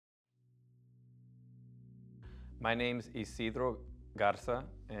My name's Isidro Garza,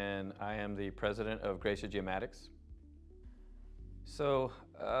 and I am the president of Gratia Geomatics. So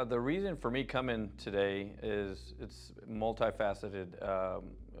the reason for me coming today is it's multifaceted.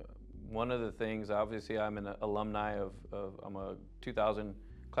 One of the things, obviously, I'm an alumni I'm a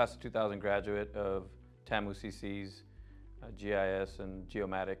class of 2000 graduate of TAMU-CC's GIS and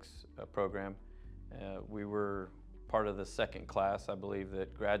Geomatics program. We were part of the second class, I believe,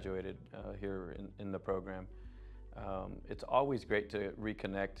 that graduated here in the program. It's always great to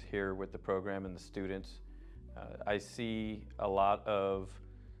reconnect here with the program and the students. I see a lot of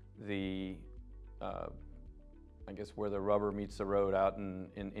the, I guess, where the rubber meets the road out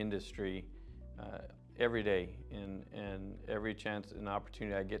in industry every day, and every chance and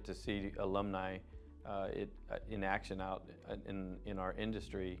opportunity I get to see alumni in action out in our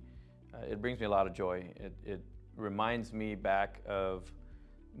industry, it brings me a lot of joy. It reminds me back of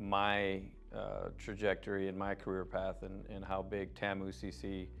my trajectory and my career path, and how big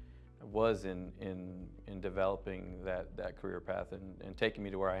TAMU-CC was in developing that career path and taking me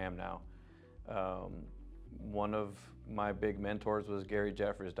to where I am now. One of my big mentors was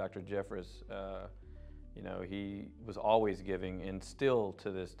Dr. Jeffers. You know, he was always giving, and still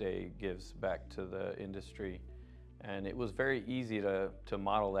to this day gives back to the industry. And it was very easy to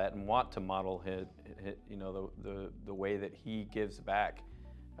model that and want to model you know, the way that he gives back.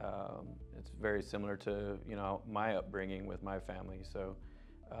 It's very similar to, you know, my upbringing with my family. So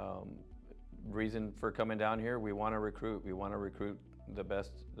reason for coming down here, we want to recruit. We want to recruit the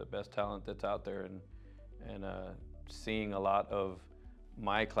best talent that's out there, and seeing a lot of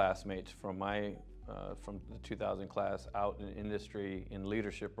my classmates from the 2000 class out in industry in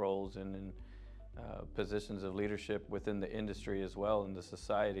leadership roles and in positions of leadership within the industry as well in the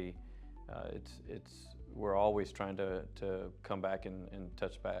society. We're always trying to come back and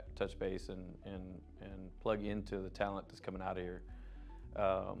touch base and plug into the talent that's coming out of here.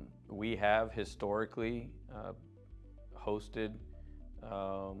 We have historically hosted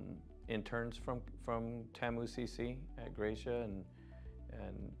interns from TAMU-CC at Gratia, and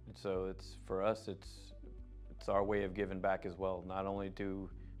so for us it's our way of giving back as well. Not only do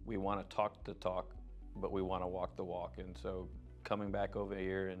we want to talk the talk, but we want to walk the walk. And so coming back over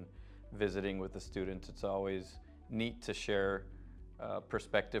here and visiting with the students, it's always neat to share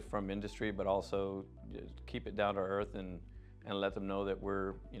perspective from industry, but also keep it down to earth and let them know that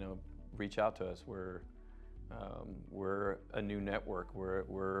reach out to us. We're a new network.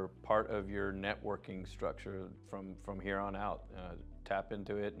 We're part of your networking structure from here on out. Tap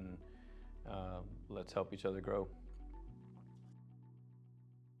into it, and let's help each other grow.